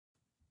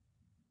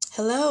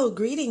Hello,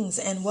 greetings,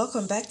 and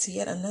welcome back to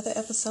yet another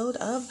episode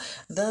of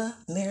The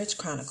Marriage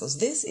Chronicles.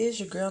 This is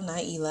your girl,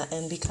 Naila,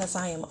 and because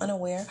I am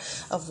unaware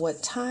of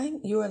what time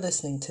you are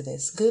listening to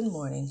this, good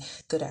morning,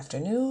 good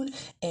afternoon,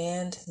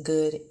 and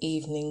good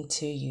evening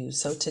to you.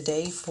 So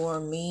today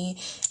for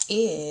me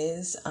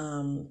is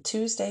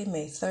Tuesday,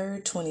 May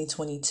 3rd,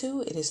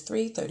 2022. It is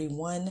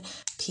 3:31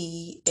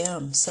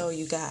 p.m. So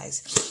you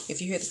guys,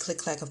 if you hear the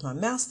click-clack of my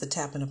mouse, the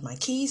tapping of my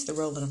keys, the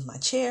rolling of my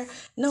chair,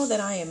 know that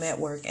I am at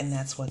work and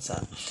that's what's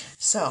up.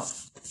 So,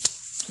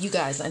 you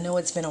guys, I know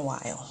it's been a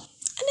while.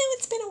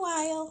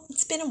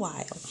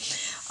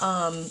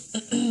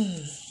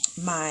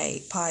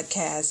 My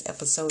podcast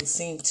episodes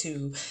seem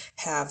to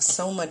have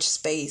so much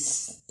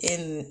space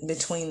in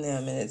between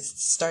them, and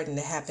it's starting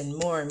to happen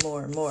more and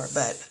more and more.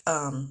 But,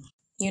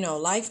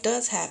 life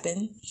does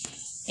happen.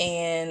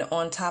 And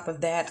on top of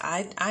that,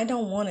 I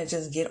don't want to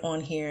just get on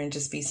here and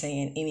just be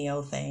saying any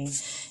old thing,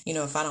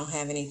 if I don't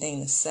have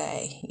anything to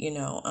say,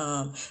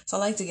 So I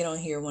like to get on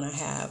here when I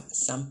have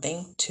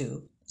something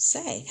to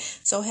say.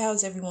 So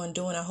how's everyone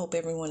doing? I hope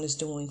everyone is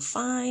doing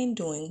fine,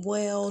 doing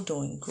well,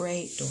 doing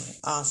great, doing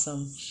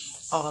awesome,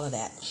 all of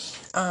that.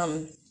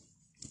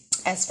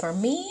 As for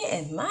me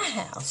and my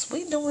house,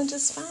 we doing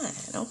just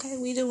fine. Okay,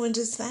 we doing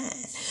just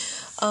fine.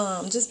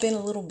 Just been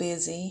a little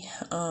busy,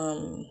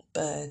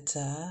 but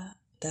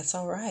that's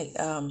all right.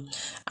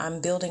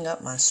 I'm building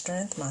up my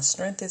strength. My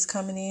strength is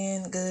coming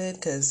in good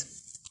because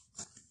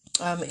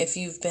if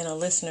you've been a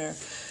listener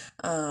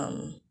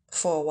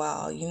for a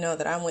while, you know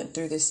that I went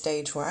through this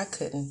stage where I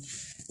couldn't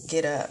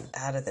get up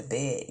out of the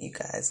bed, you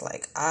guys.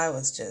 Like, I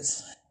was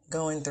just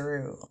going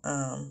through,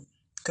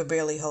 could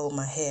barely hold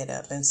my head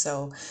up. And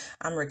so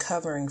I'm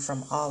recovering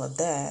from all of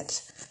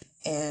that.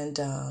 And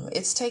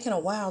it's taken a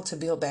while to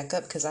build back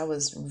up because I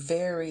was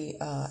very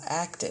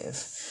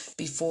active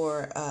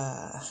before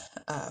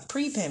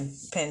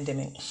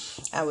pre-pandemic.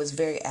 I was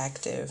very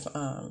active.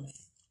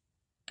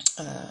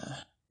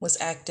 Was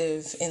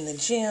active in the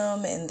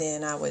gym, and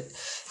then I would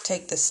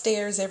take the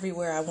stairs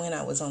everywhere I went.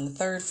 I was on the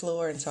third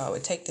floor, and so I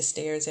would take the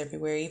stairs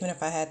everywhere. Even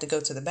if I had to go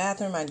to the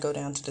bathroom, I'd go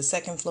down to the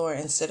second floor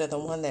instead of the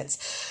one that's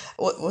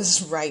what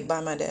was right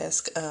by my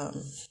desk.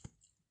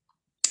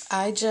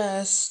 I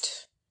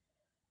just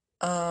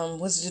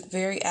was just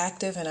very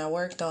active, and I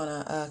worked on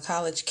a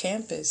college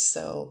campus,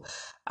 so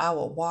I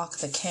would walk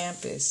the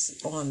campus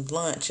on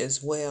lunch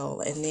as well.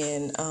 And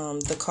then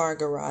the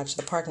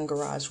parking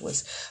garage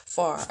was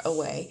far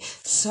away,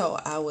 so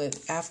I would,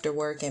 after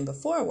work and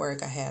before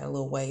work, I had a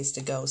little ways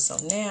to go. So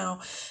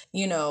now,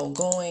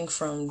 going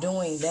from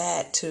doing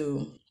that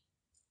to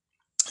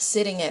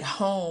sitting at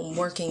home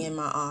working in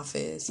my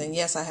office, and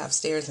yes, I have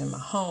stairs in my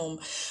home,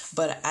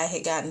 but I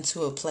had gotten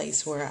to a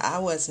place where I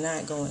was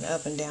not going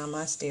up and down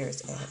my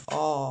stairs at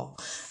all.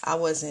 I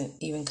wasn't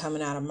even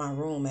coming out of my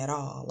room at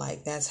all.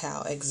 Like, that's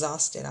how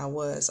exhausted I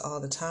was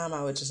all the time.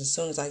 I would just, as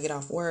soon as I get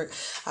off work,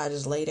 I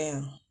just lay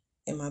down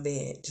in my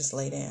bed, just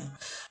lay down.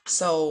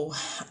 So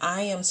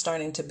I am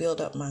starting to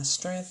build up my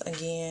strength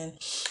again.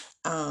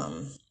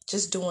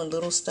 Just doing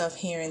little stuff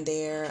here and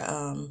there.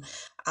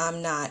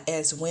 I'm not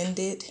as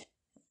winded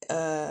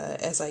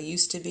as I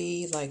used to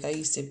be. Like, I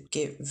used to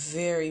get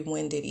very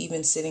winded,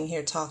 even sitting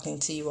here talking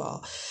to you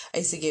all. I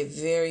used to get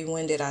very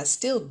winded. I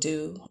still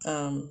do.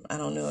 I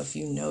don't know if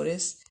you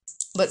notice,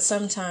 but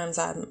sometimes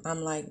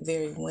I'm like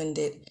very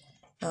winded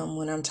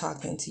when I'm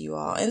talking to you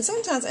all. And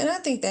sometimes, and I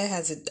think that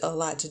has a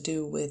lot to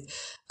do with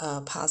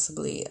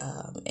possibly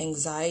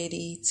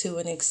anxiety to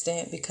an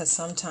extent, because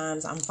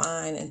sometimes I'm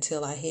fine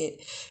until I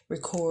hit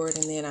record,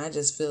 and then I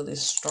just feel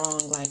this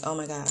strong, like, oh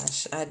my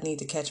gosh, I need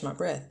to catch my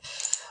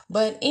breath.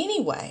 But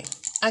anyway,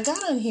 I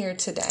got on here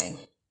today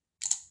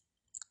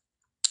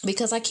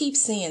because I keep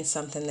seeing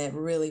something that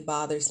really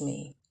bothers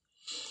me.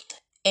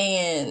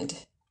 And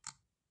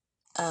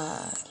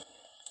I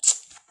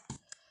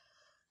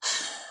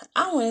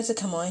wanted to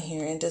come on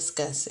here and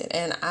discuss it.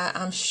 And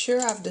I'm sure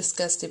I've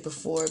discussed it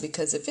before,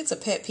 because if it's a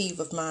pet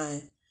peeve of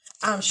mine,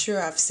 I'm sure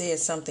I've said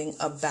something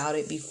about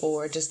it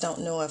before. Just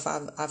don't know if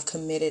I've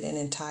committed an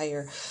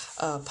entire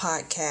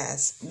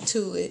podcast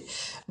to it.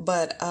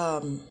 But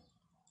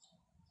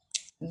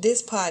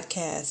this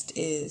podcast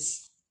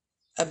is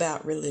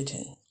about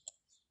religion.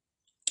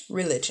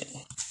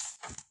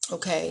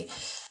 Okay.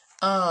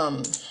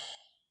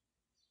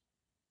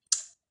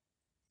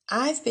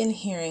 I've been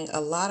hearing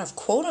a lot of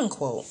quote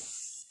unquote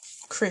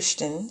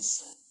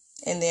Christians,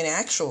 and then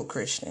actual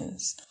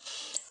Christians,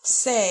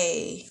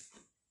 say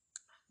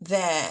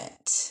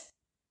that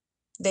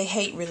they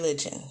hate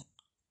religion.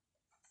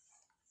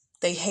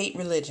 They hate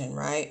religion,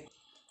 right?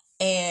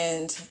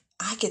 And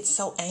I get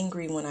so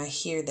angry when I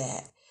hear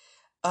that.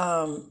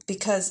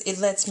 Because it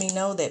lets me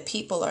know that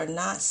people are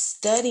not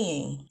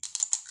studying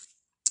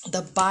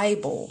the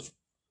Bible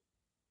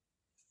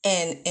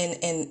and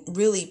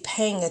really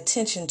paying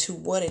attention to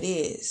what it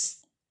is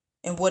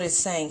and what it's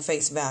saying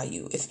face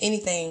value. If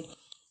anything,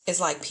 it's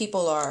like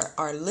people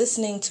are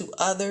listening to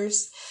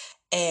others,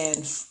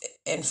 and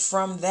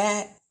from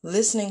that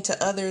listening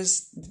to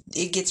others,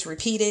 it gets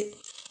repeated,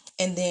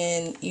 And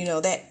then,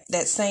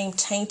 that same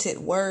tainted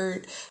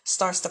word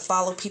starts to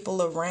follow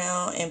people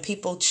around, and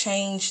people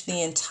change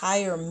the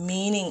entire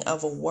meaning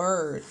of a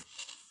word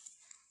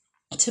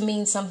to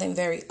mean something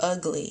very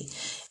ugly.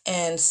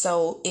 And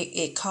so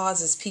it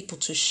causes people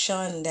to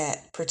shun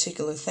that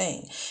particular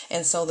thing.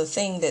 And so the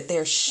thing that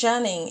they're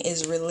shunning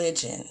is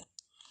religion.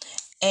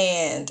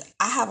 And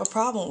I have a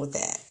problem with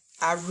that.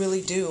 I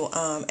really do.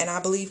 And I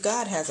believe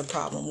God has a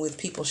problem with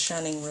people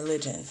shunning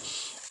religion.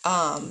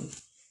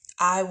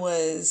 I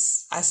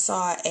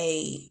saw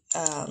a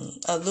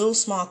little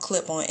small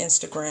clip on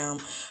Instagram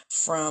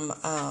from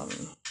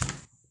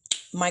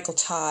Michael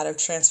Todd of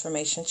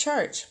Transformation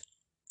Church.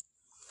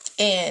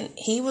 And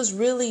he was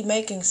really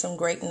making some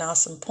great and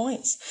awesome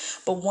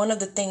points. But one of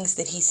the things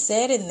that he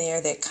said in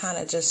there that kind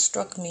of just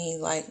struck me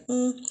like,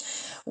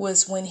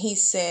 was when he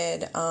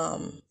said,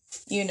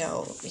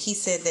 he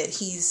said that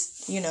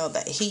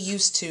that he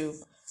used to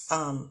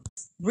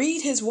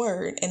read his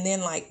word, and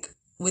then like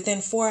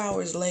within 4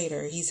 hours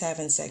later, he's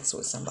having sex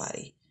with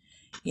somebody,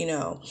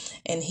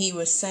 and he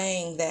was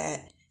saying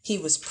that he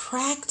was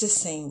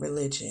practicing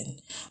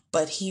religion,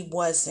 but he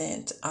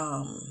wasn't,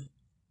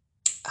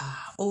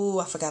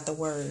 I forgot the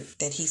word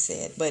that he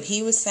said, but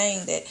he was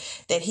saying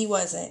that he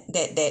wasn't,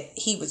 that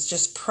he was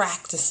just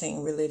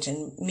practicing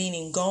religion,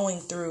 meaning going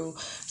through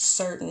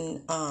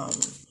certain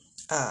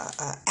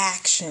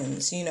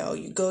actions.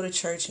 You go to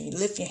church and you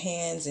lift your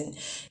hands and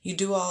you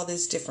do all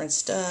this different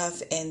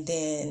stuff, and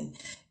then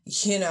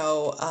you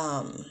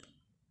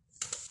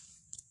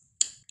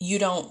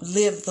don't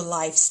live the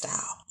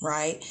lifestyle,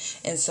 right?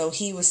 And so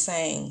he was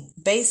saying,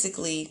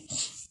 basically,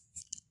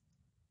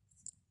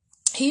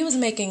 he was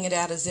making it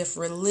out as if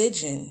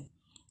religion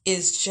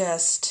is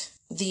just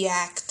the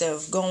act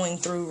of going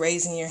through,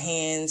 raising your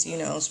hands,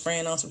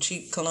 spraying on some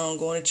cheap cologne,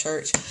 going to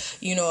church,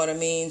 you know what I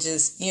mean?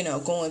 Just,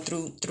 going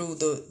through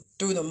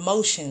the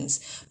motions,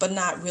 but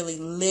not really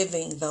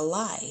living the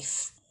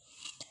life.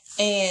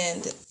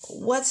 And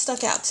what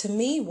stuck out to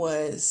me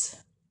was,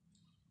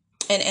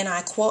 and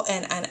I quote,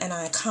 and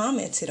I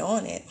commented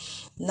on it,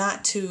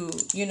 not to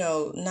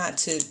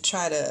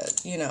try to,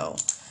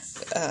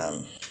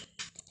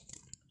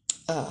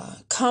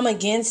 come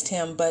against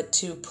him, but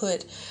to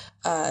put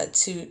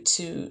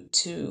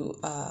to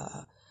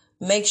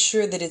make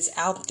sure that it's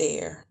out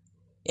there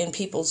in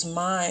people's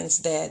minds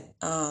that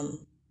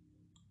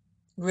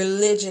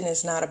religion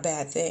is not a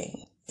bad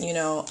thing.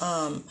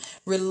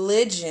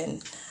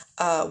 Religion,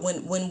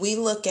 when we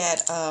look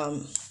at,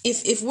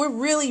 if we're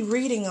really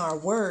reading our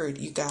word,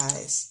 you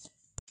guys,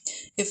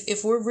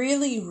 if we're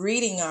really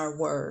reading our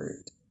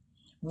word,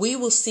 we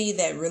will see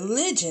that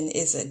religion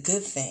is a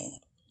good thing.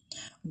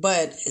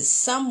 But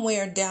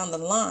somewhere down the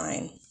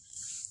line,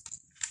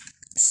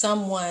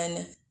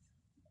 someone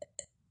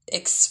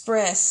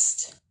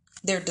expressed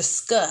their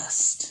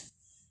disgust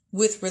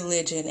with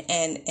religion,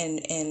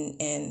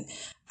 and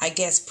I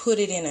guess put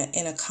it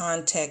in a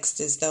context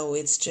as though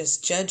it's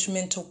just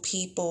judgmental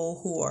people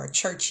who are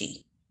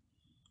churchy,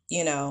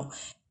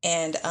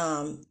 and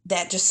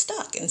that just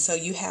stuck. And so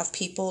you have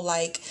people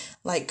like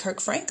Kirk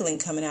Franklin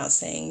coming out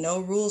saying no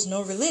rules,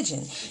 no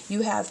religion.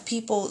 You have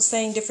people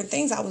saying different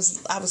things. I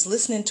was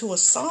listening to a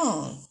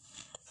song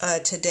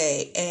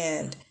today,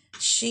 and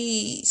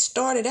she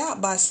started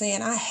out by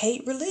saying, I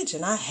hate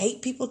religion. I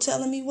hate people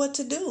telling me what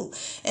to do.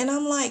 And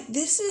I'm like,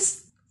 this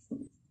is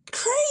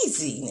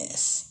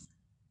craziness,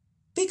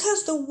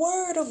 because the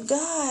word of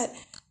God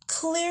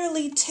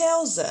clearly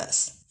tells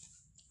us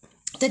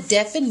the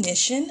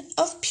definition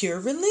of pure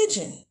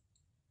religion.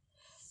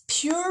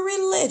 Pure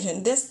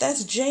religion,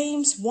 that's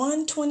James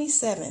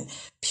 1:27.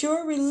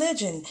 Pure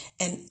religion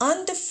and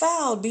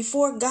undefiled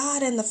before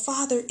God and the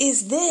Father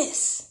is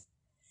this: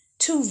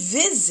 to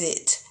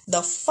visit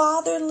the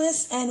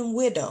fatherless and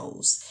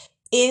widows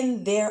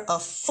in their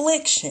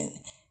affliction,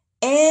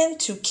 and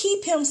to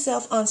keep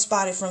himself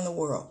unspotted from the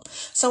world.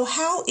 So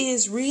how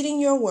is reading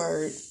your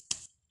word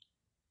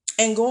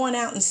and going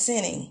out and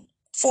sinning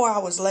 4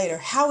 hours later,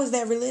 how is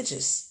that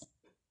religious?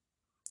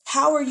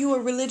 How are you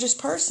a religious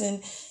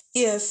person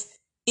if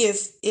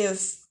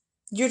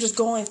you're just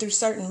going through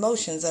certain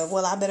motions of,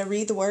 well, I better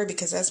read the word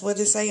because that's what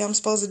it say I'm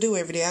supposed to do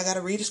every day. I got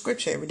to read a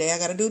scripture every day. I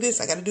got to do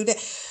this. I got to do that.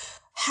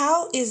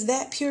 How is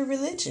that pure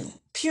religion?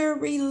 Pure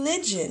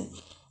religion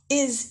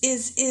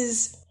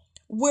is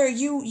where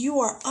you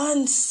are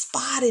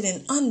unspotted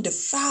and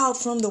undefiled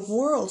from the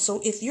world.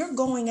 So if you're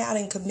going out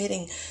and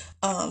committing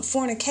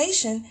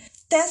fornication,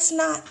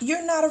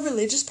 you're not a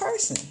religious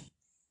person.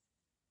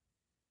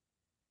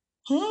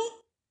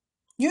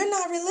 You're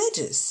not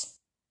religious.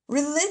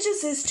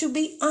 Religious is to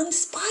be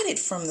unspotted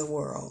from the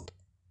world,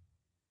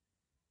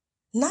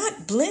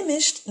 not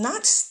blemished,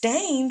 not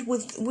stained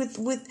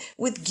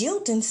with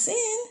guilt and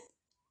sin.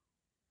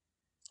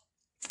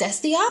 That's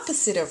the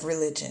opposite of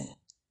religion.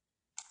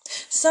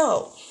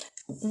 So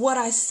what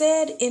I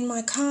said in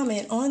my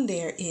comment on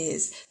there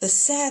is, the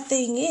sad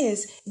thing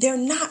is, they're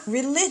not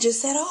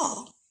religious at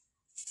all.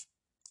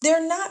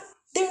 They're not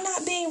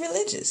being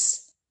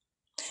religious.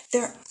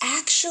 They're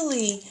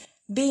actually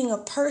being a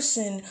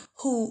person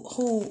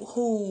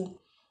who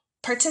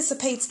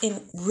participates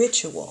in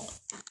ritual.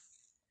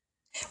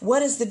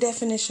 What is the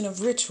definition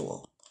of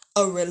ritual?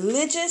 A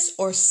religious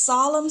or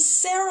solemn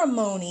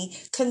ceremony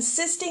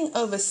consisting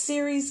of a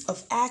series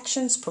of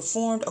actions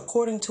performed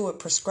according to a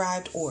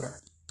prescribed order.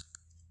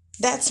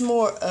 That's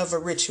more of a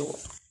ritual.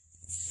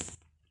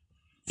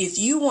 If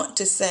you want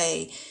to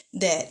say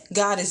that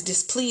God is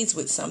displeased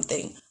with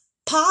something,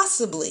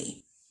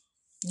 possibly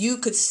you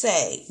could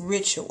say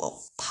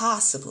ritual.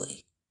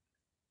 Possibly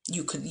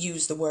you could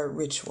use the word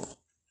ritual.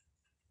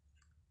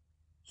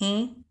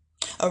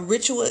 A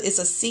ritual is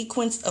a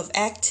sequence of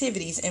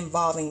activities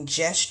involving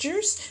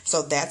gestures.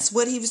 So that's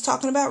what he was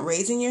talking about,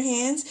 raising your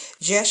hands,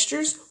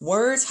 gestures,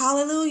 words,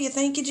 hallelujah,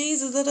 thank you,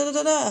 Jesus, da, da,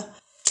 da, da.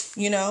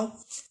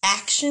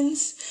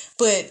 Actions.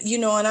 But,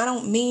 and I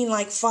don't mean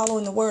like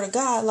following the word of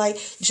God, like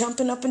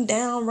jumping up and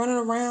down, running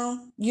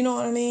around, you know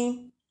what I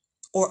mean?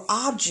 Or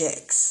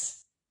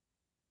objects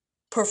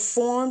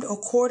performed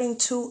according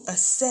to a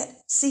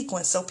set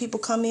sequence. So people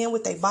come in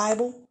with their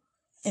Bible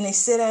and they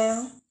sit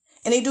down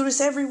and they do this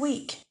every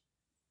week.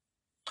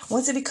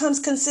 Once it becomes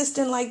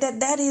consistent like that,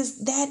 that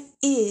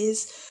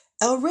is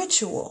a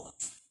ritual.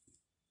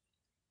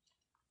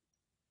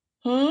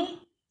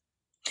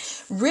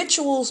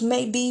 Rituals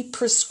may be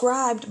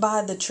prescribed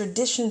by the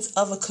traditions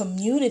of a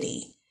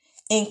community,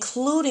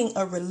 including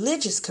a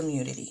religious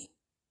community,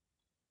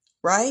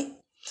 right?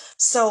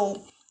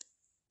 So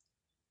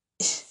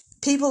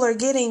people are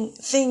getting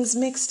things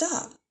mixed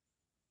up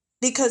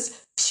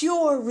because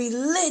pure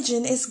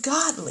religion is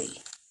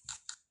godly.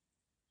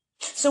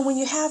 So when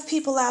you have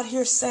people out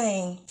here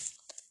saying,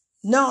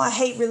 no, I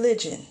hate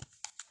religion.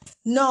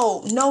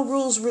 No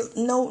rules,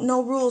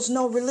 no rules,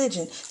 no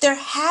religion. There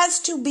has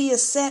to be a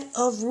set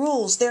of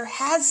rules. There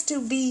has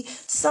to be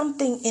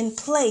something in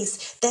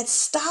place that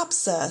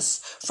stops us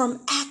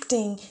from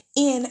acting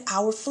in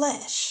our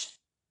flesh.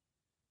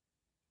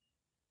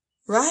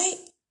 Right?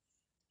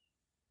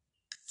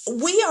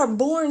 We are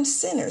born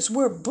sinners.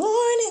 We're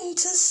born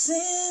into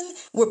sin.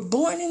 We're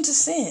born into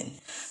sin.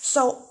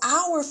 So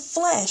our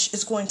flesh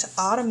is going to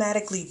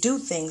automatically do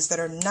things that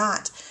are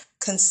not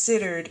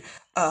considered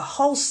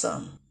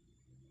wholesome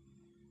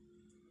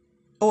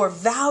or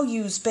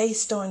values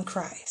based on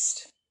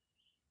Christ.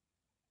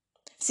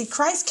 See,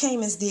 Christ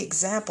came as the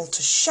example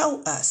to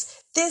show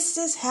us this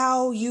is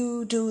how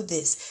you do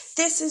this.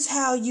 This is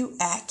how you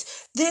act.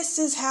 This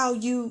is how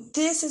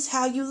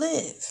you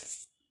live.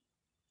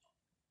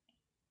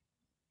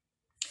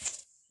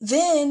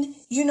 Then,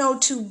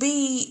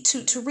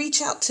 to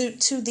reach out to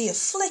the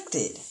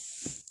afflicted,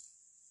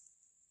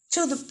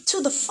 to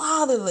the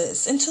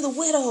fatherless, and to the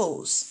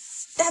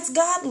widows. That's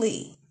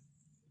godly.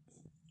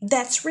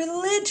 That's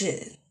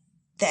religion.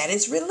 That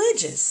is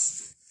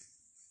religious.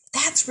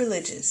 That's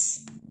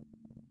religious.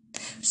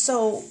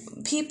 So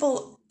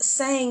people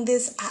saying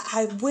this,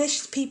 I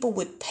wish people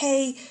would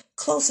pay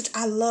closer.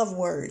 I love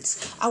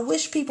words. I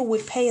wish people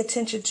would pay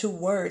attention to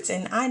words.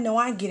 And I know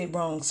I get it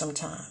wrong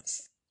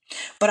sometimes.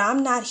 But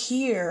I'm not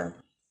here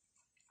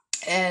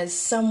as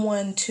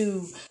someone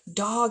to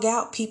dog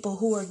out people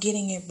who are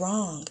getting it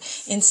wrong.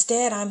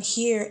 Instead, I'm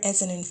here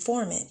as an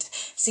informant.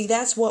 See,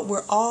 that's what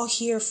we're all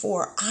here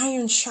for.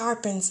 Iron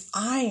sharpens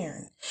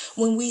iron.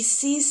 When we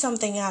see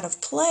something out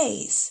of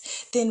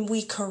place, then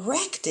we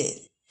correct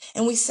it.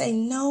 And we say,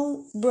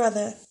 no,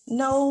 brother,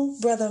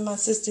 my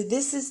sister,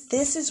 this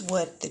is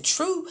what the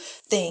true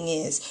thing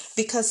is,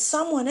 because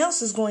someone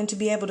else is going to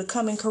be able to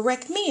come and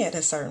correct me at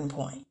a certain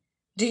point.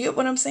 Do you get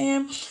what I'm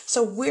saying?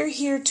 So we're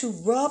here to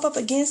rub up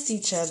against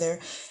each other,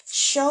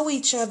 show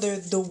each other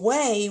the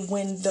way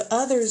when the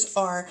others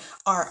are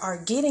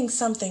getting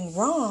something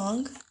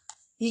wrong.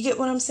 You get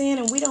what I'm saying?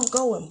 And we don't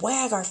go and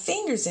wag our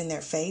fingers in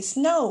their face.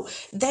 No,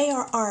 they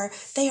are our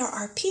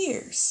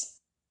peers.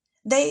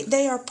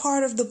 They are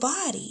part of the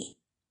body.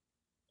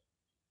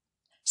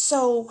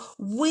 So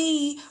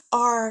we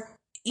are,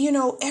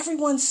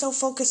 everyone's so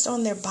focused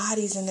on their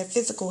bodies and their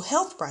physical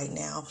health right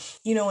now,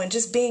 and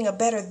just being a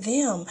better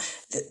them.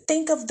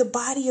 Think of the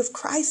body of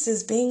Christ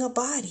as being a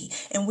body,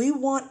 and we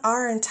want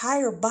our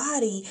entire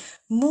body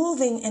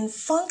moving and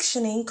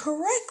functioning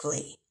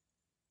correctly,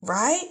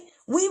 right?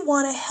 We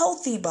want a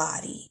healthy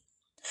body.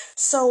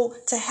 So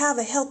to have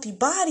a healthy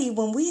body,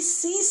 when we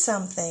see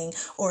something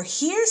or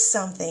hear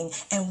something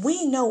and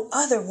we know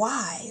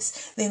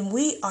otherwise, then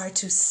we are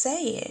to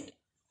say it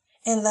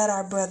and let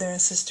our brother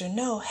and sister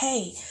know,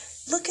 hey,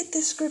 look at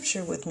this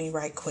scripture with me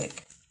right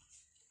quick.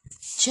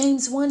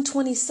 James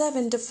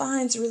 1:27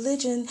 defines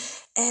religion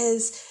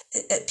as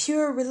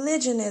pure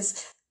religion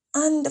as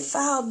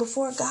undefiled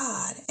before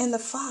God and the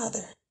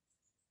Father.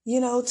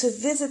 To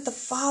visit the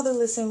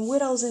fatherless and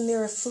widows in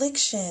their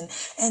affliction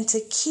and to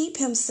keep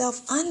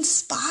himself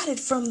unspotted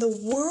from the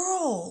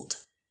world.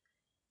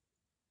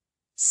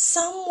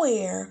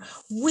 Somewhere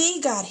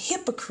we got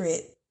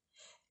hypocrite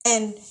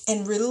and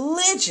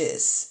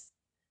religious.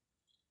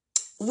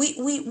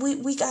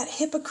 We got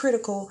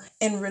hypocritical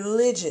and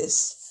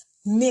religious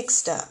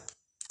mixed up.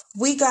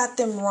 We got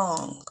them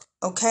wrong,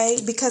 okay?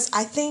 Because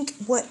I think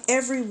what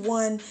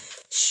everyone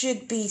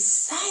should be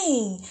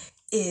saying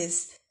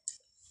is,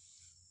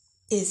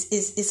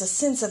 is a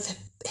sense of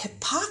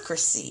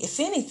hypocrisy, if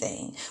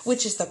anything,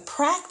 which is the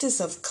practice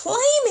of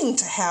claiming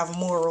to have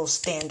moral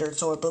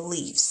standards or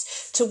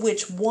beliefs to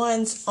which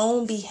one's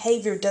own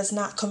behavior does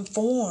not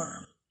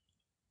conform.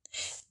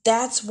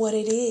 That's what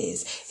it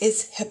is.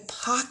 It's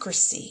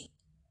hypocrisy.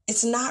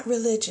 It's not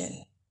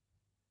religion.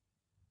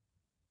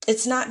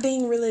 It's not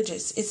being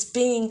religious. It's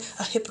being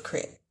a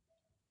hypocrite.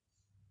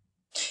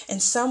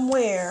 And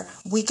somewhere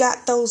we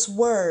got those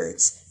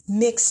words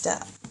mixed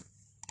up.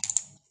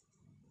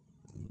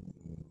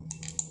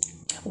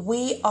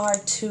 We are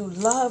to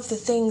love the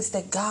things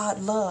that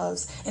God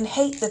loves and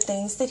hate the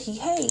things that he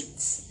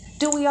hates.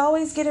 Do we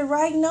always get it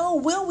right? No.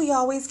 Will we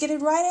always get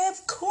it right?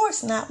 Of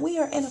course not. We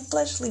are in a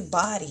fleshly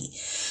body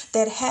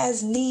that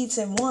has needs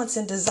and wants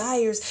and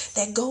desires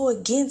that go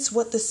against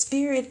what the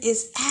Spirit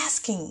is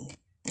asking,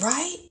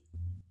 right?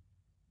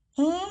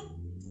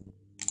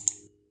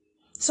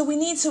 So we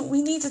need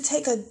to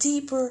take a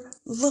deeper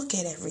look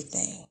at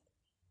everything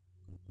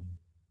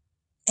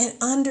and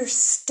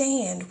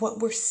understand what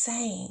we're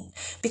saying,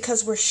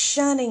 because we're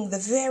shunning the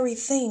very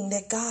thing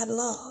that God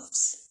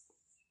loves,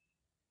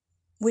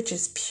 which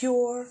is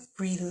pure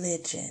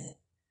religion.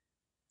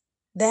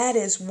 That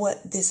is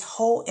what this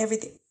whole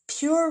everything.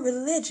 Pure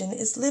religion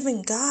is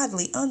living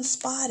godly,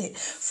 unspotted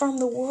from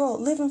the world,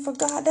 living for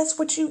God. That's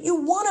what you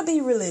want to be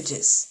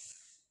religious.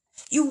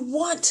 You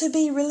want to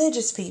be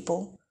religious,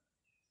 people.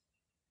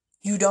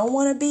 You don't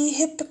want to be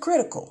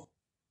hypocritical.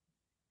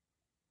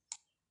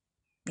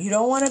 You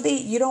don't want to be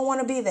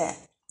that.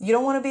 You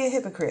don't want to be a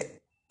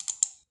hypocrite.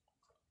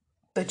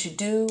 But you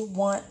do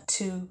want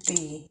to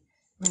be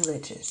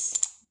religious.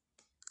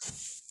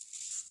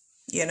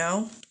 You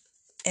know?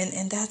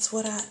 And that's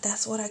what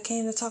I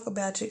came to talk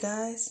about, you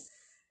guys.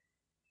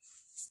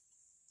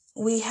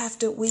 We have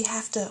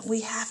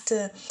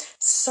to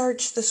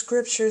search the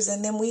scriptures,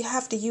 and then we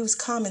have to use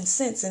common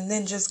sense and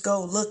then just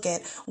go look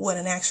at what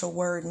an actual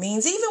word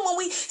means. Even when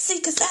we see,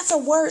 because that's a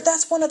word,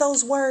 that's one of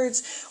those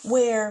words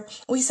where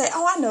we say,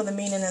 oh, I know the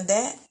meaning of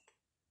that.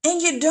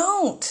 And you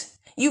don't.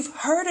 You've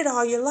heard it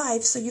all your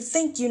life, so you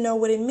think you know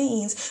what it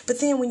means. But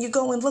then when you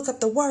go and look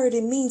up the word,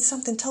 it means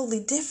something totally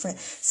different.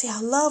 See,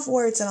 I love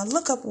words and I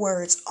look up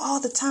words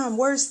all the time,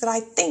 words that I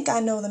think I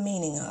know the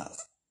meaning of.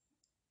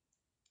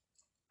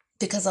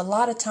 Because a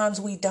lot of times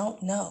we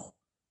don't know.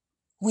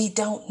 We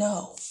don't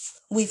know.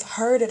 We've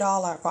heard it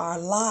all of our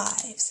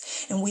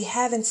lives, and we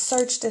haven't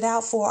searched it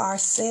out for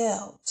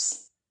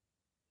ourselves.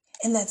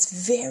 And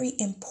that's very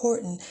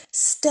important.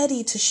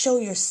 Study to show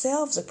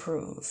yourselves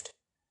approved.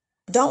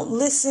 Don't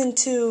listen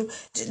to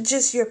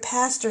just your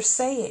pastor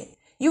say it.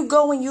 You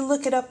go and you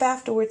look it up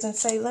afterwards and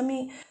say, let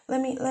me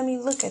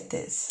look at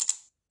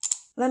this.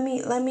 Let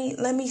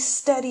me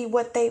study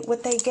what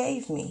they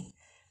gave me.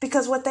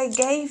 Because what they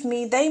gave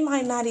me, they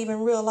might not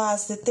even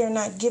realize that they're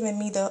not giving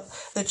me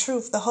the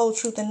truth, the whole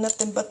truth, and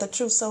nothing but the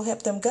truth, so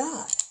help them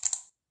God.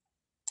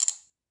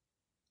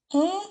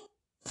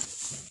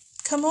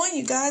 Come on,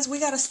 you guys. We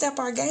got to step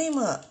our game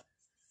up.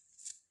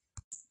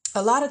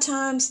 A lot of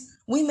times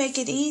we make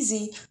it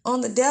easy on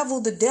the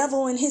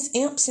devil and his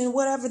imps and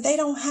whatever. They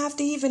don't have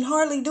to even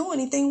hardly do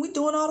anything. We're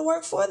doing all the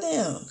work for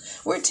them.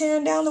 We're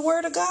tearing down the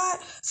word of God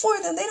for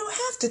them. They don't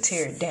have to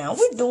tear it down.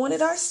 We're doing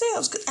it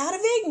ourselves out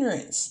of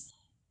ignorance.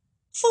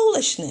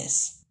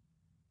 Foolishness.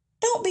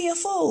 Don't be a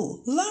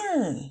fool.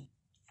 Learn.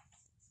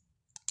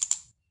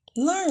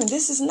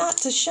 This is not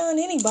to shun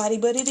anybody,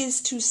 but it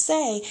is to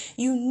say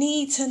you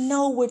need to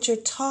know what you're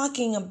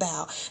talking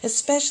about,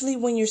 especially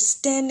when you're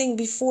standing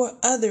before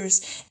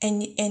others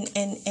and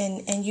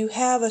you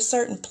have a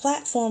certain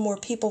platform where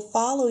people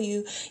follow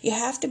you. You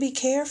have to be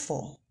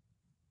careful.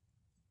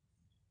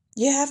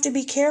 You have to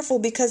be careful,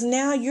 because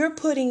now you're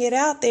putting it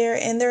out there,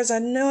 and there's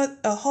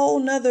a whole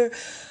nother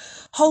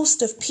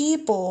host of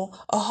people,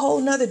 a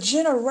whole nother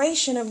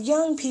generation of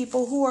young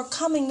people who are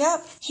coming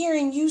up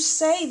hearing you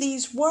say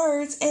these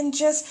words and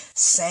just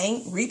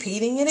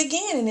repeating it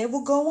again. And it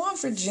will go on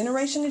for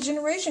generation to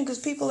generation, because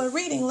people are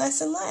reading less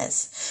and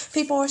less.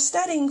 People are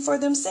studying for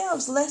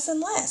themselves less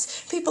and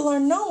less. People are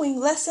knowing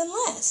less and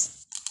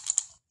less.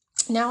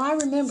 Now, I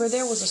remember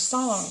there was a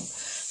song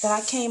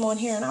that I came on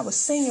here and I was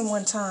singing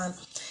one time.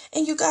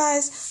 And you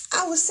guys,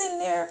 I was sitting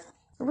there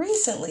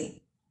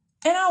recently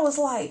and I was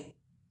like,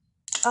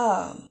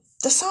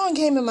 the song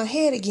came in my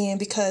head again,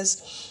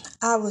 because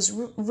I was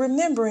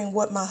remembering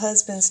what my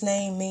husband's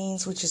name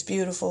means, which is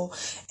beautiful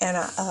and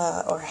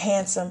or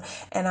handsome,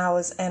 and I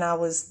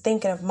was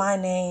thinking of my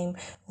name,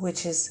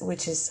 which is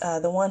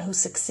the one who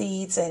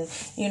succeeds, and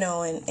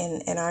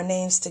and our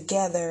names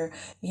together,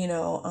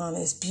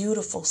 is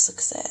beautiful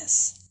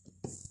success.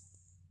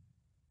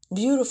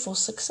 Beautiful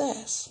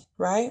success,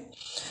 right?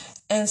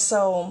 And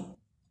so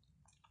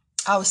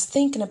I was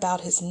thinking about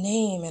his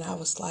name, and I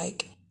was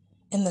like,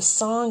 and the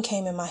song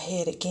came in my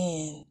head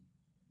again.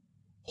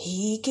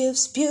 He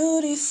gives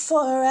beauty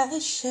for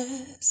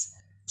ashes,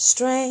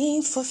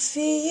 strength for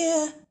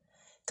fear,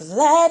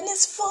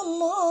 gladness for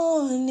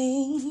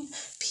mourning,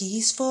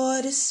 peace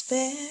for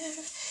despair.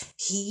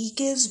 He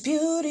gives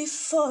beauty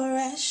for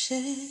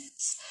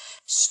ashes,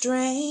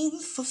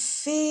 strength for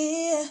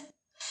fear,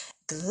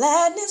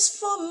 Gladness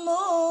for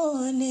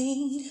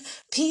mourning,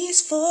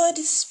 peace for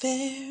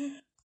despair.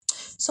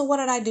 So what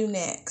did I do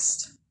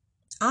next?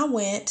 I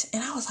went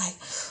and I was like,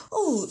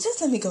 oh,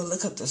 just let me go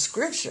look up the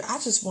scripture. I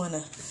just want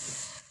to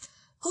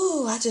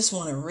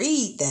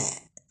read that.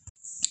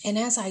 And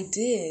as I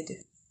did,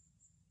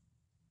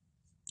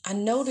 I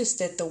noticed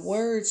that the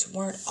words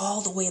weren't all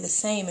the way the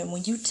same. And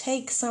when you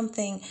take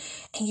something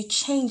and you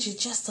change it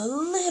just a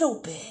little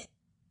bit,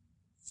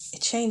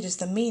 it changes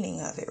the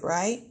meaning of it,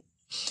 right?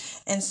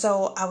 And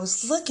so I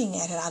was looking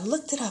at it. I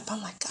looked it up.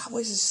 I'm like, God,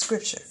 where's the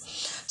scripture?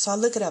 So I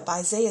look it up,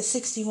 Isaiah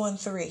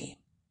 61:3.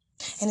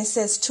 And it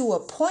says, to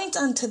appoint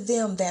unto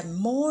them that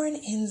mourn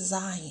in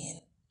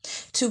Zion,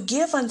 to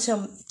give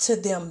unto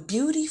them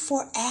beauty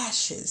for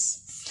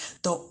ashes,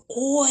 the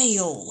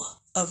oil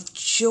of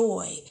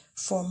joy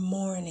for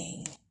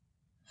mourning,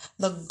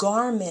 the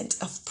garment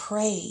of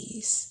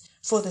praise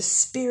for the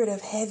spirit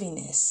of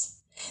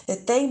heaviness,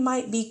 that they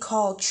might be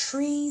called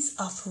trees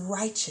of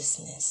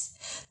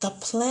righteousness, the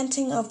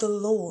planting of the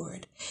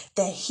Lord,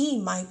 that he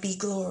might be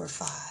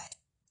glorified.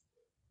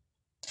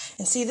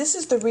 And see, this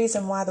is the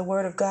reason why the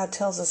word of God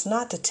tells us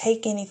not to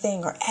take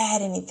anything or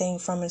add anything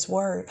from his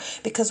word,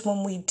 because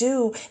when we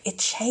do, it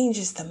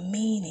changes the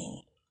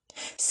meaning.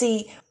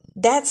 See,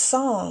 that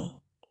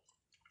song,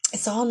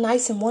 it's all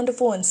nice and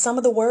wonderful, and some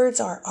of the words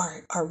are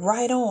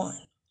right on.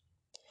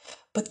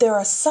 But there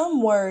are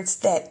some words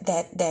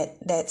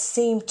that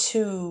seem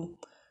to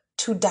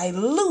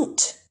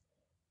dilute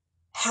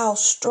how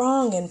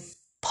strong and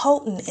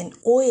potent and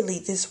oily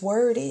this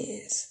word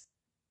is.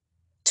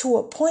 To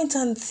appoint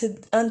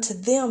unto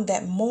them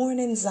that mourn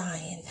in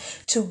Zion,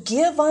 to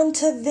give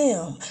unto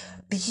them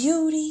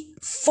beauty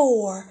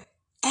for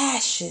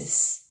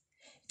ashes,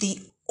 the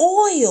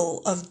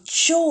oil of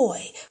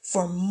joy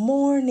for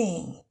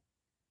mourning,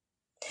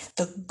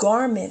 the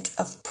garment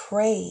of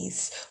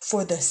praise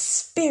for the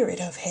spirit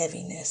of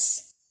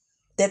heaviness,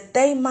 that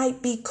they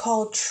might be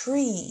called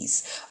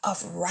trees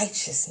of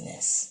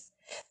righteousness,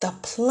 the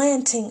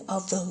planting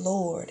of the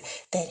Lord,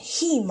 that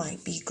he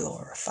might be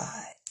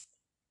glorified.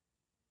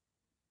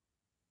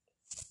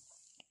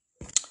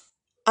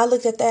 I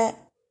looked at that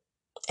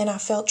and I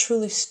felt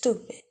truly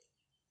stupid,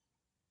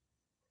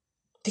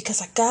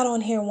 because I got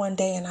on here one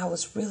day and I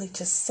was really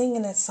just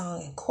singing that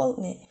song and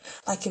quoting it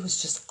like it was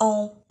just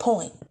on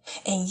point.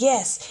 And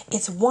yes,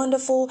 it's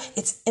wonderful.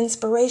 It's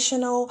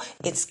inspirational.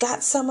 It's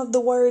got some of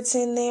the words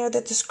in there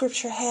that the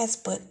scripture has,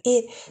 but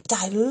it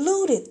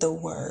diluted the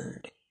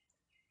word.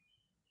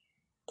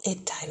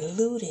 It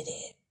diluted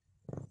it.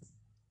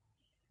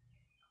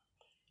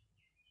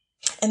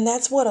 And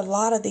that's what a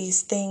lot of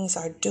these things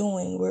are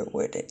doing.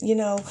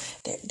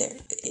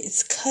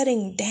 It's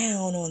cutting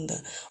down on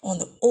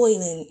the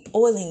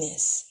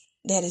oiliness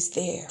that is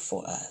there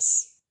for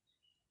us.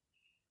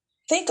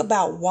 Think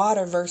about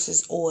water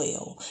versus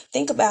oil.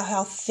 Think about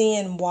how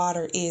thin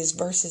water is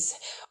versus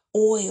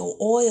oil.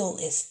 Oil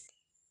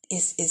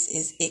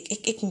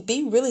it can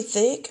be really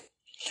thick,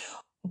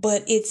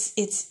 but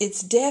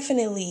it's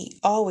definitely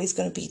always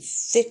going to be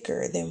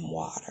thicker than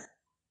water,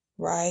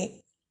 right?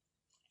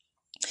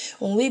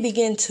 When we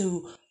begin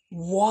to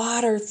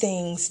water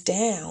things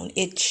down,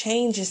 it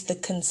changes the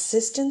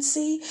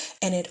consistency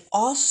and it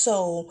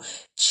also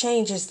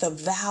changes the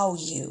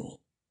value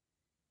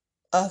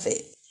of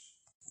it,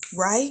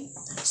 right?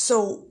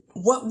 So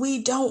what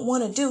we don't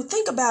want to do,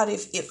 think about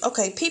if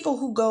people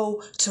who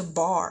go to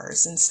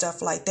bars and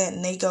stuff like that,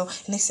 and they go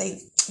and they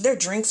say their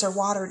drinks are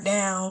watered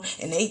down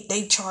and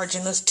they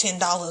charging us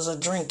 $10 a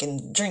drink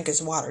and drink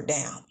is watered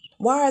down.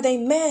 Why are they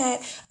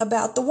mad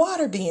about the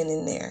water being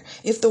in there?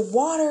 If the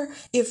water,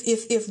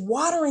 if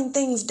watering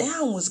things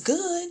down was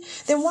good,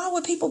 then why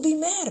would people be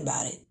mad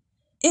about it?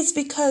 It's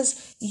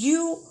because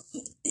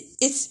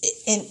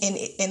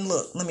and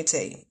look, let me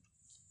tell you,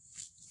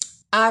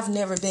 I've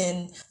never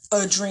been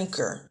a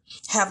drinker.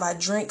 Have I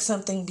drank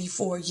something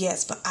before?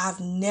 Yes, but I've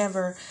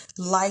never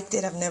liked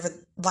it. I've never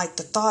liked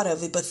the thought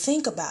of it. But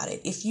think about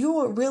it. If you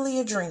were really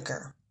a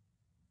drinker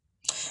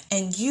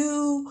and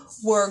you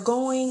were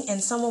going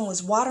and someone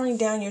was watering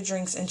down your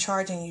drinks and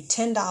charging you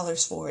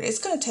 $10 for it, it's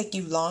going to take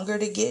you longer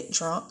to get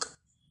drunk.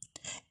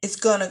 It's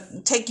going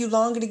to take you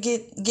longer to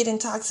get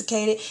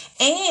intoxicated.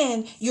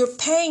 And you're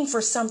paying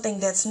for something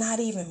that's not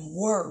even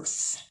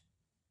worth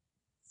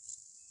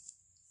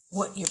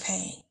what you're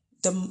paying,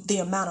 the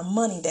amount of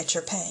money that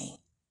you're paying.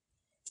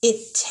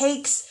 It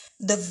takes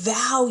the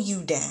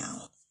value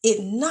down.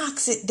 It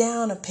knocks it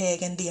down a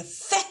peg, and the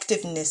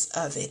effectiveness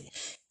of it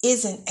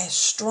isn't as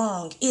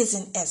strong,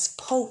 isn't as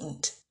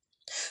potent.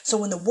 So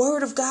when the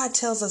word of God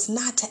tells us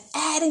not to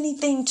add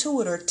anything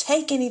to it or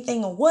take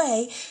anything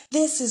away,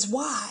 this is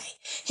why.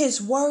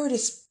 His word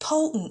is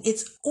potent,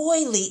 it's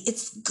oily,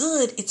 it's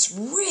good, it's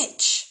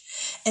rich.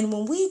 And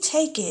when we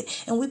take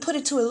it and we put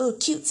it to a little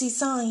cutesy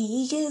song,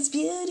 he gives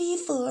beauty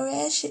for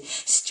ashes,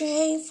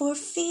 strength for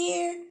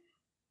fear.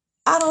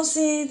 I don't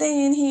see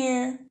anything in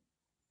here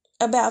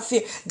about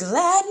fear.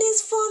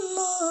 Gladness for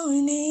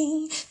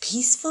mourning,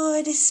 peace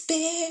for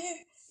despair.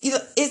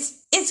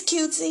 It's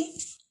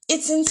cutesy.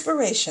 It's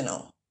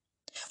inspirational.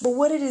 But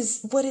what it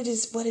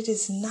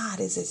is not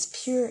is as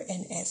pure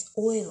and as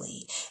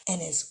oily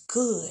and as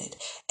good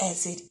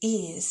as it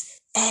is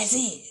as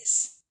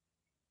is.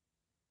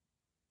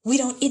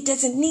 It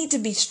doesn't need to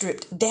be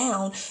stripped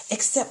down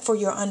except for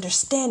your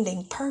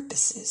understanding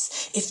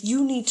purposes. If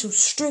you need to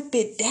strip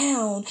it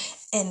down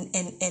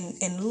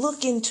and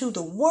look into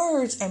the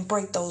words and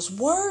break those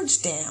words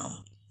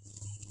down,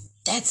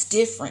 that's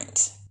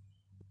different.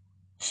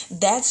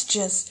 That's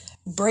just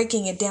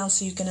breaking it down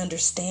so you can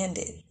understand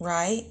it,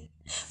 right?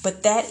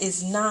 But that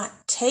is not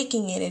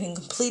taking it and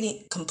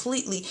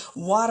completely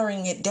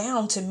watering it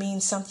down to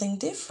mean something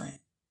different.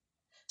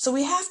 So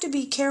we have to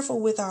be careful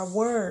with our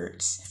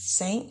words,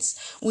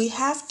 saints. We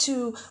have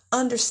to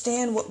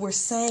understand what we're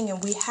saying,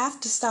 and we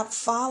have to stop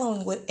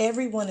following what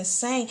everyone is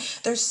saying.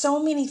 There's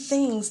so many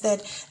things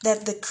that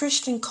the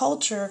Christian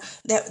culture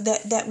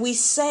that we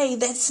say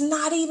that's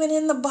not even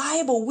in the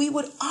Bible. We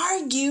would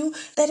argue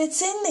that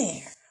it's in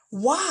there.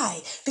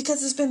 Why?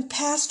 Because it's been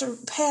passed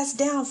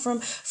down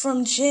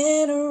from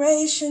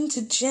generation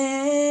to generation.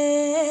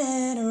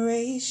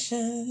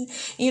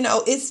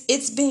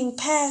 It's being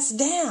passed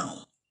down.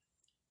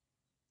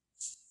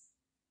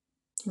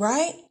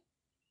 Right?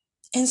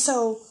 And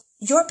so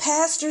your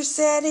pastor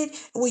said it.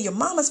 Well, your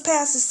mama's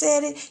pastor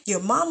said it. Your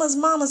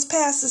mama's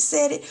pastor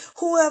said it.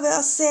 Whoever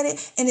else said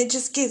it. And it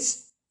just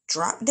gets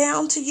dropped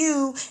down to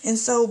you. And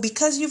so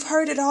because you've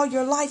heard it all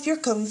your life, you're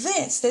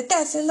convinced that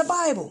that's in the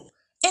Bible.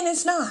 And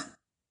it's not.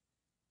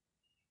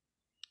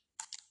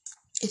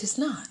 It is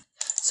not.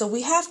 So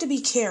we have to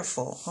be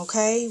careful,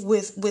 okay,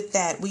 with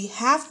that. We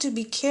have to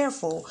be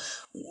careful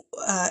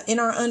in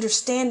our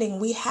understanding.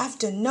 We have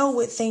to know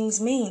what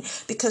things mean,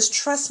 because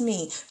trust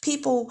me,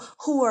 people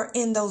who are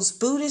in those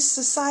Buddhist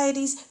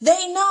societies,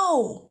 they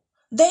know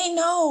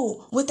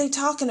what they're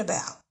talking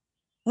about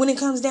when it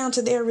comes down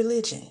to their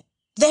religion.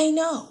 They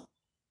know,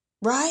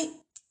 right?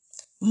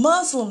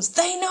 Muslims,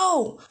 they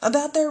know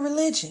about their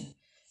religion.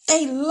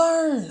 They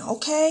learn,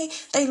 okay?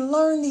 They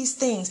learn these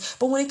things.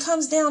 But when it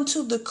comes down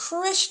to the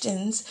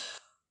Christians,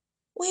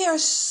 we are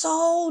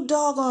so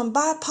doggone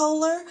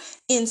bipolar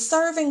in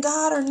serving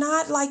God or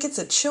not, like it's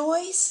a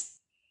choice.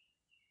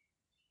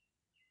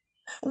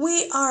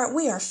 We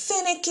are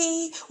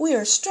finicky. We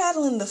are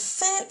straddling the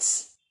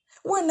fence.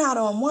 We're not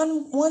on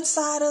one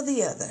side or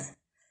the other.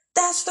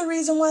 That's the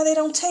reason why they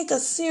don't take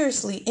us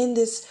seriously in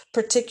this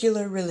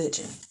particular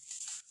religion.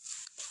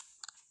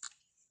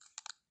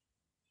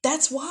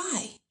 That's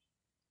why.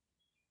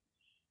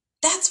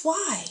 That's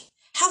why.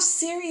 How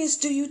serious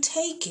do you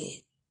take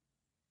it?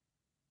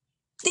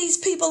 These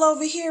people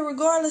over here,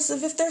 regardless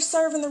of if they're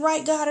serving the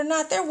right God or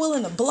not, they're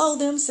willing to blow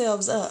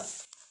themselves up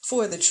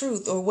for the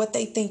truth or what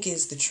they think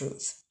is the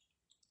truth.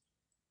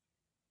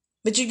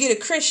 But you get a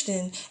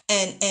Christian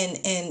and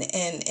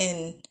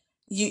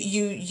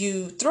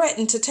you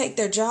threaten to take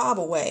their job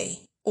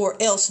away, or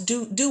else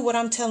do what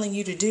I'm telling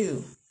you to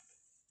do.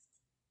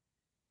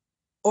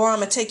 Or I'm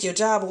gonna take your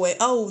job away.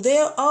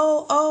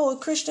 A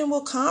Christian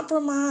will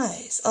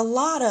compromise. A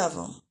lot of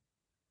them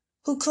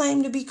who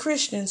claim to be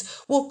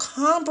Christians will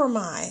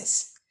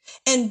compromise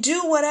and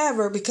do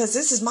whatever, because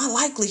this is my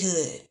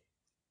livelihood.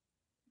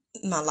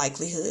 My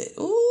livelihood.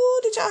 Ooh,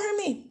 did y'all hear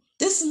me?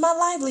 This is my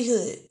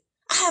livelihood.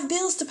 I have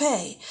bills to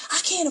pay. I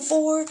can't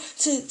afford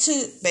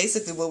to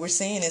basically what we're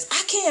saying is,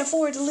 I can't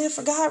afford to live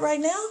for God right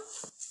now.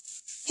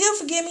 He'll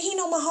forgive me. He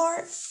know my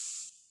heart.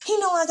 He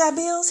know I got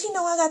bills. He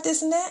know I got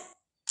this and that.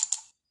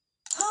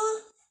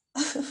 Huh?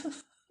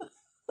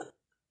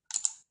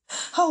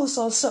 Oh,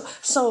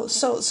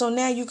 so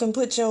now you can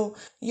put your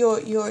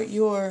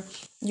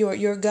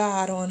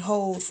God on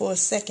hold for a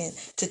second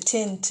to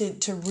tend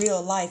to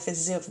real life,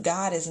 as if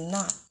God is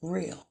not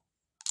real.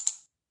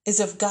 As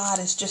if God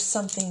is just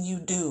something you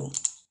do.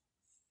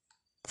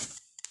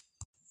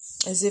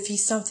 As if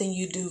he's something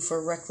you do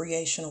for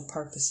recreational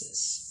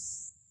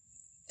purposes.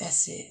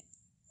 That's it.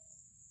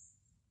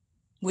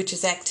 Which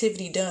is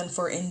activity done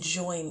for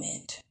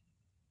enjoyment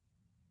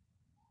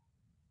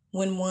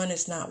when one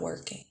is not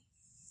working.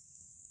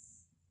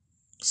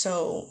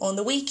 So on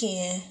the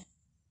weekend,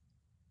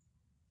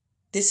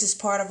 this is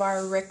part of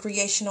our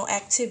recreational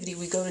activity.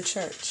 We go to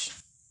church.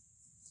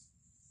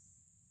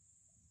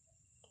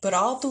 But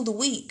all through the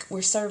week,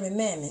 we're serving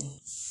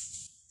mammon.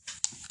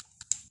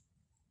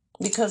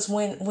 Because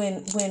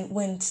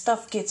when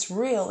stuff gets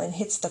real and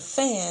hits the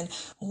fan,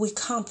 we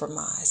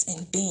compromise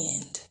and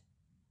bend.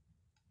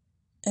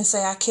 And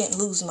say, I can't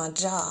lose my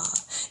job.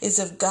 As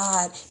if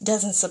God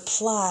doesn't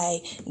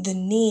supply the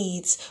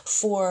needs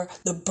for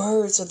the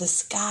birds of the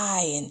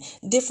sky and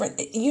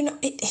different,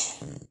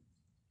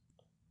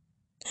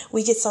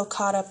 we get so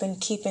caught up in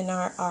keeping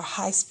our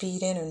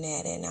high-speed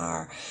internet and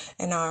our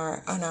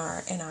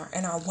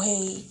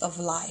way of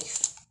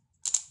life.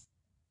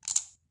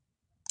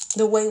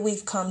 The way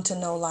we've come to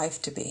know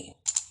life to be.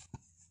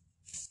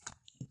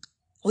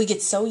 We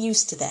get so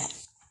used to that.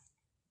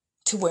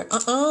 To where,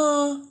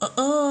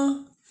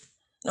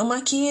 no,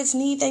 my kids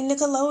need their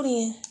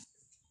Nickelodeon.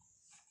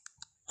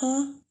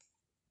 Huh?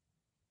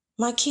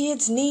 My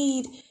kids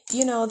need,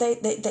 they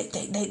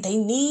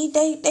need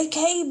they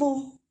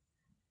cable.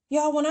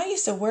 Y'all, when I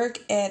used to work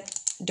at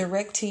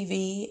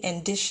DirecTV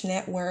and Dish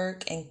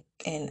Network and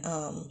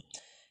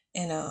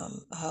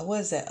what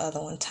is that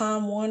other one?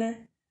 Time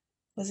Warner?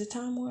 Was it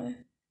Time Warner?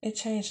 It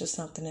changed to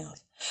something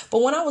else.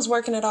 But when I was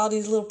working at all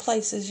these little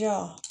places,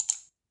 y'all,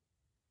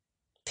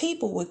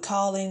 people would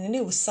call in and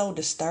it was so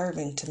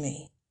disturbing to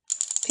me.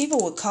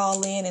 People would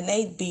call in and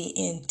they'd be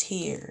in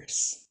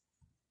tears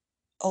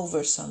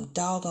over some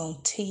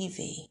doggone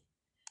TV.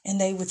 And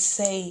they would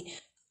say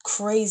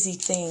crazy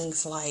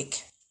things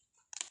like,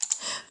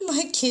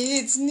 my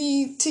kids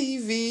need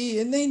TV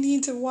and they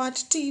need to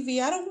watch TV.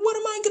 What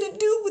am I going to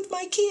do with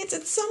my kids?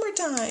 It's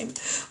summertime.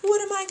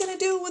 What am I going to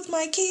do with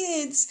my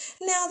kids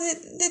now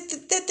that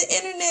the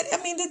internet,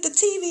 that the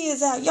TV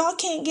is out? Y'all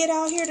can't get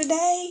out here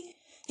today.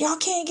 Y'all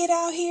can't get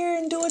out here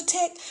and do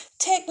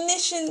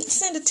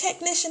send a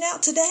technician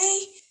out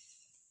today.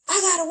 I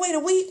got to wait a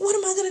week. What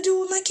am I going to do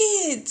with my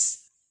kids?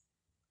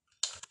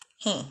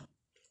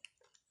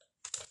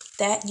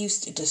 That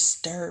used to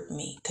disturb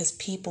me because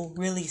people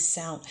really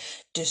sound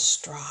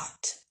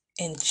distraught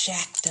and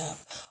jacked up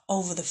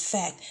over the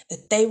fact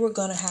that they were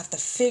going to have to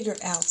figure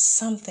out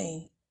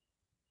something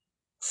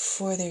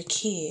for their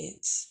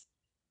kids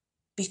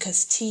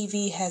because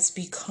TV has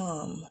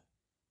become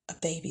a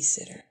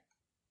babysitter.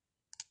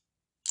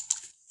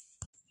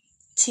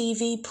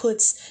 TV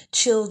puts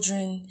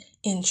children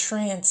in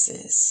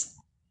trances.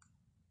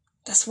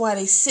 That's why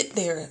they sit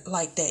there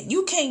like that.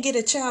 You can't get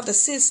a child to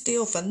sit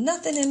still for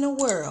nothing in the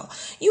world.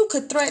 You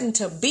could threaten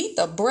to beat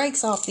the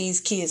brakes off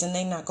these kids and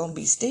they're not going to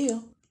be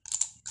still.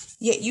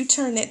 Yet you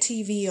turn that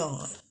TV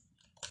on.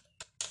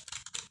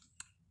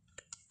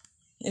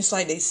 It's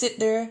like they sit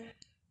there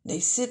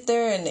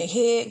and their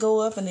head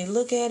go up and they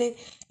look at it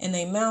and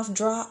their mouth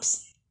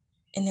drops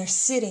and they're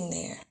sitting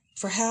there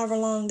for however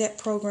long that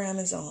program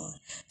is on.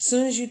 As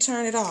soon as you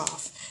turn it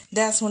off,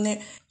 that's when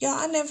y'all,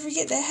 I never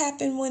forget that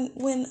happened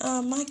when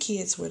my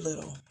kids were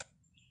little.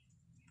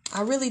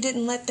 I really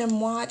didn't let them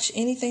watch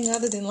anything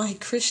other than like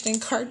Christian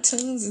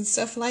cartoons and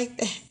stuff like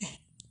that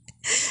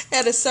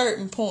at a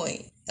certain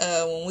point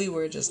when we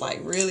were just like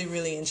really,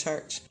 really in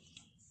church.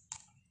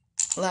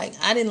 Like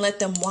I didn't let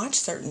them watch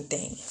certain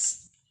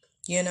things,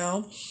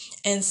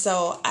 and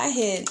so I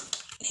had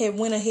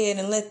went ahead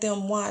and let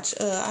them watch.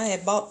 I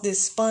had bought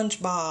this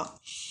SpongeBob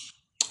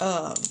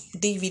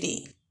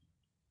DVD,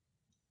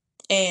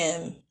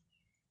 and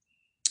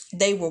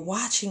they were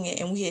watching it,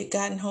 and we had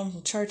gotten home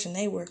from church, and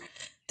they were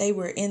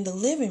in the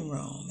living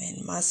room,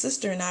 and my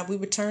sister and I, we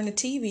would turn the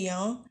TV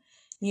on,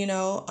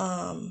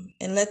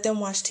 and let them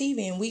watch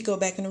TV, and we go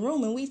back in the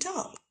room and we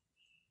talk,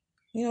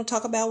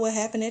 talk about what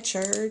happened at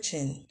church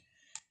and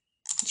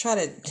try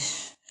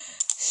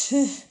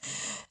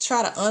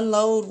to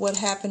unload what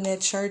happened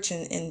at church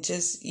and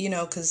just,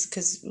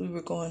 because we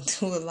were going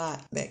through a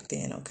lot back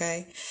then,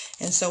 okay?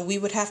 And so we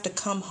would have to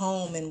come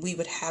home and we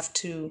would have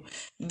to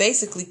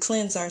basically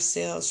cleanse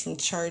ourselves from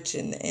church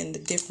and the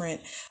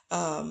different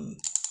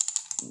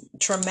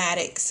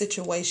traumatic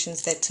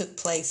situations that took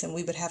place, and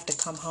we would have to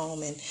come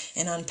home and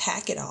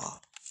unpack it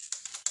all.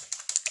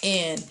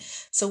 And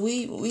so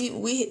we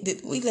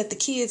let the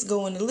kids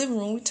go in the living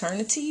room, we turn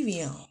the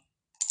TV on.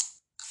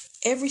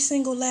 Every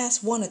single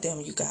last one of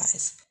them, you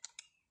guys,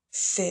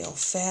 fell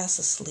fast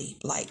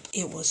asleep. Like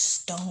it was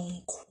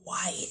stone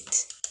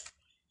quiet.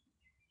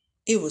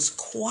 It was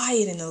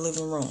quiet in the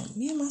living room.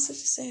 Me and my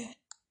sister said,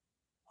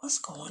 what's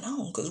going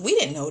on? Because we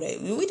didn't know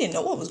that. We didn't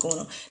know what was going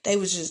on. They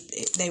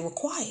were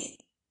quiet.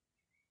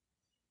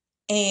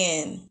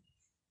 And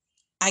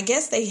I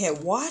guess they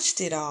had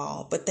watched it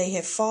all, but they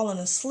had fallen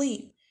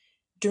asleep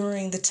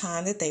during the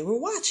time that they were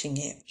watching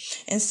it.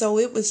 And so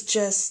it was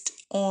just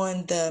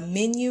on the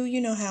menu. You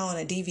know how on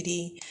a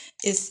DVD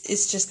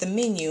it's just the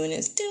menu, and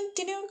it's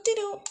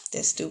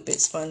that stupid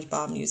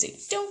SpongeBob music,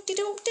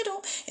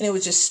 and it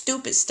was just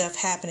stupid stuff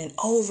happening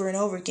over and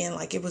over again,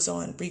 like it was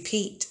on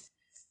repeat,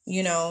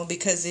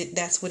 because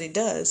that's what it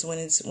does when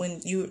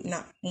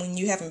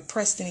you haven't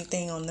pressed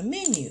anything on the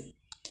menu.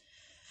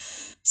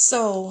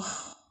 So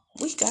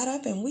we got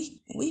up and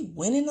we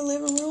went in the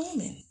living room,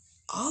 and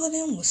all of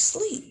them was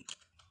asleep.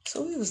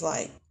 So we was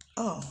like,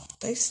 oh,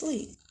 they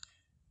sleep.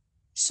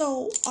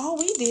 So all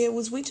we did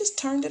was we just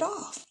turned it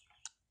off.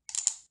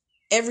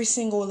 Every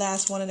single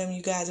last one of them,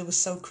 you guys, it was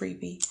so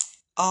creepy.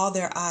 All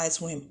their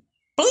eyes went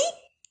blink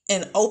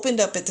and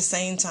opened up at the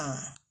same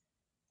time.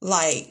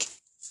 Like,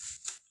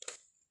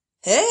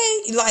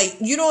 hey, like,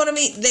 you know what I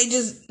mean?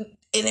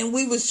 And then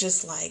we was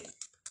just like,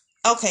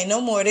 okay, no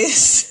more of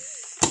this.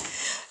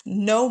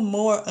 No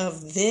more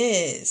of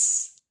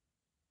this.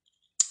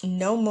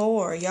 No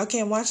more. Y'all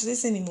can't watch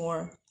this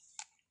anymore.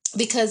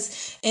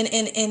 Because, and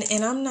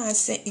I'm not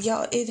saying,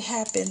 y'all, it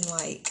happened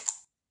like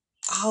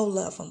all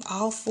of them,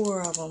 all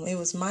four of them. It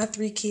was my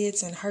 3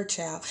 kids and her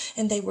child,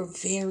 and they were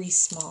very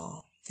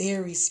small,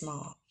 very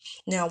small.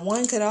 Now,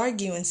 one could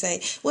argue and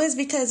say, well, it's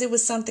because it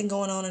was something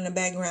going on in the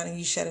background and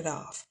you shut it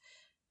off.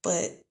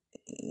 But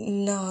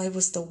no, it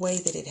was the way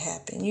that it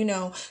happened.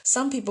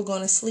 Some people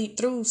going to sleep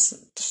through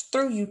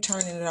you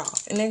turning it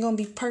off, and they're going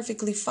to be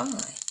perfectly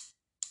fine.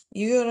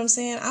 You get what I'm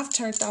saying? I've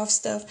turned off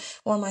stuff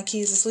while my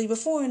kids asleep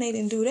before, and they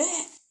didn't do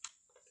that.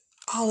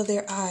 All of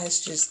their eyes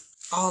just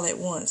all at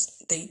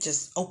once. They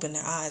just opened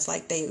their eyes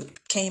like they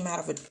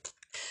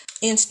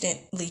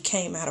instantly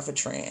came out of a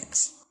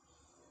trance.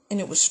 And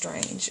it was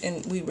strange.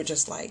 And we were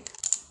just like,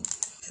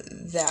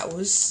 that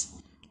was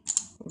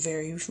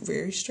very,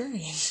 very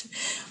strange.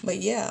 But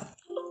yeah,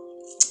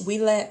 we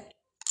let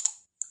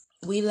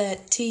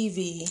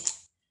TV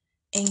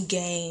and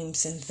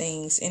games and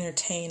things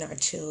entertain our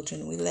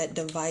children. We let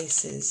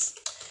devices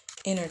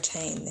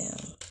entertain them.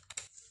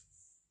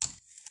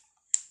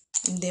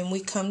 And then we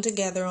come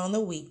together on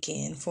the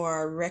weekend for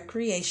our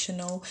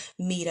recreational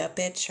meetup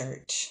at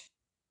church.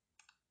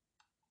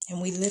 And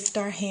we lift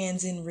our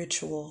hands in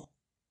ritual,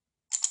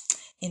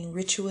 in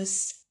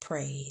rituous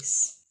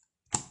praise.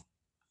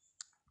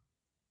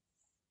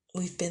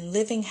 We've been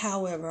living,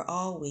 however,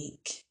 all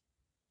week.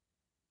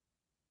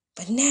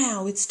 But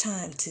now it's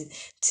time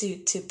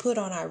to put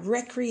on our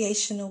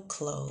recreational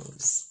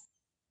clothes.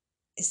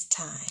 It's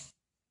time.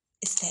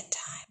 It's that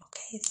time,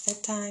 okay? It's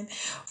that time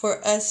for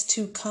us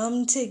to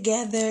come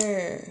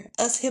together.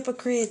 Us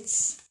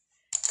hypocrites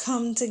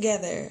come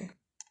together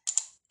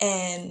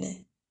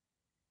and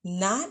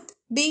not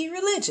be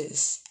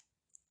religious,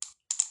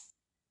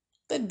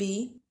 but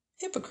be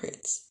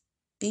hypocrites.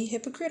 Be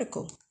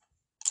hypocritical,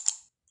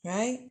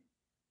 right?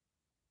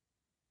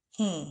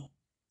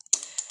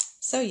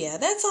 So yeah,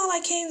 that's all I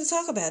came to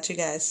talk about, you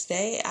guys,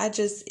 today.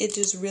 It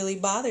just really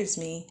bothers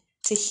me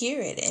to hear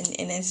it.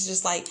 And it's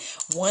just like,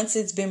 once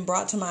it's been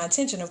brought to my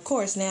attention, of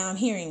course, now I'm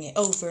hearing it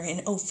over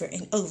and over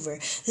and over.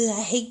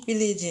 I hate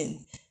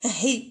religion. I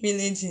hate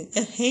religion.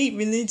 I hate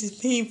religious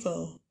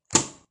people.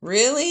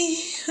 Really?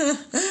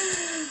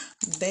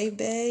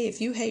 Baby,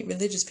 if you hate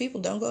religious people,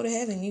 don't go to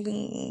heaven. You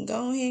can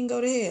go ahead and go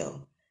to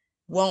hell.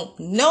 Won't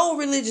no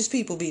religious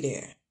people be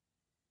there.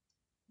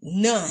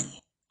 None.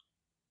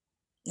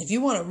 If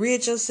you want to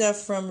rid yourself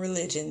from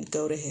religion,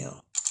 go to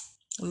hell.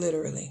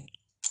 Literally.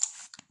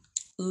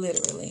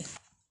 Literally.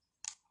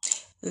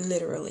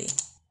 Literally.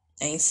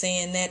 Ain't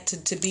saying that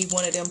to be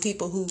one of them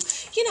people who,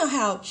 you know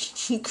how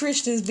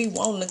Christians be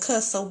wanting to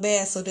cuss so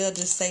bad, so they'll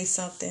just say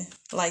something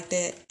like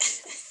that.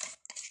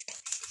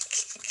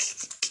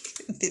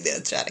 Then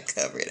they'll try to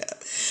cover it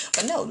up.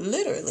 But no,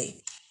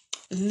 literally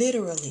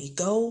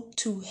go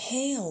to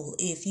hell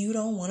if you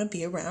don't want to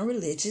be around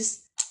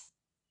religious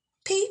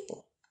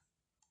people.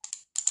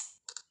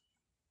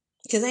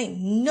 Because ain't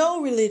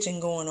no religion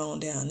going on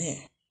down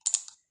there.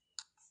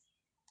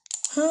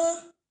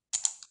 Huh?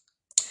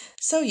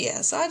 So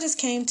yeah, so I just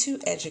came to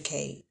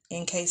educate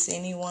in case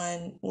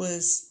anyone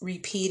was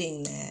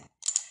repeating that.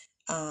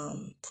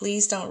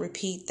 Please don't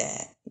repeat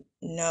that.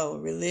 No,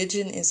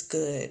 religion is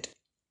good.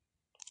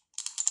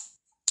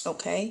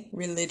 Okay?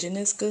 Religion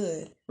is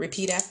good.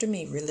 Repeat after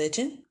me.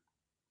 Religion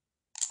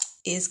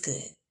is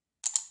good.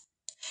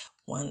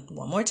 One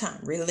more time.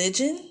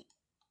 Religion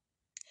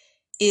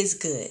is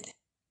good.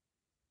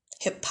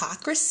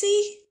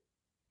 Hypocrisy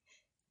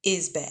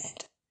is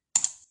bad.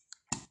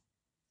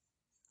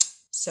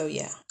 So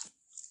yeah.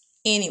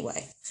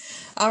 Anyway.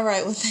 All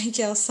right. Well, thank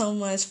y'all so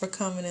much for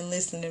coming and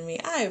listening to me.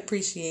 I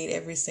appreciate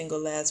every single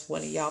last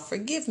one of y'all.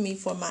 Forgive me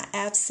for my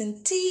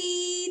absenteeism.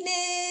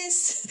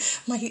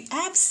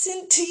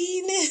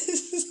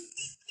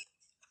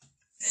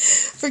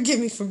 Forgive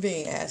me for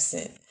being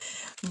absent.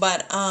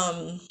 But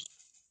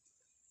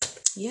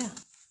yeah,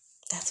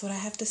 that's what I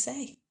have to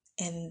say.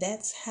 And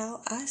that's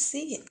how I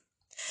see it.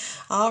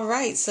 All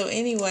right. So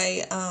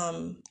anyway,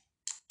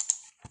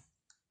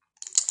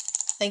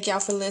 thank y'all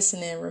for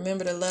listening.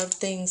 Remember to love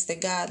things that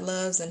God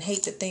loves and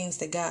hate the things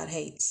that God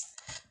hates.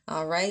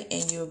 All right.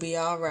 And you'll be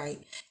all right.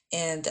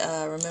 And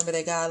remember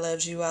that God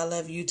loves you. I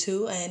love you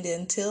too. And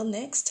until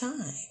next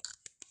time,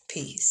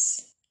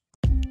 peace.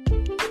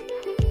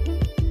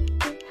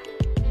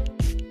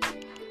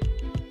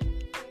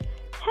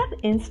 Have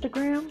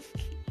Instagram?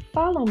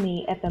 Follow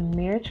me at the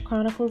Marriage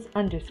Chronicles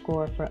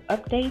 _ for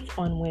updates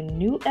on when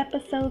new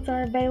episodes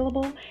are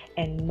available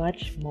and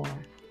much more.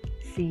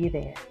 See you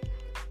there.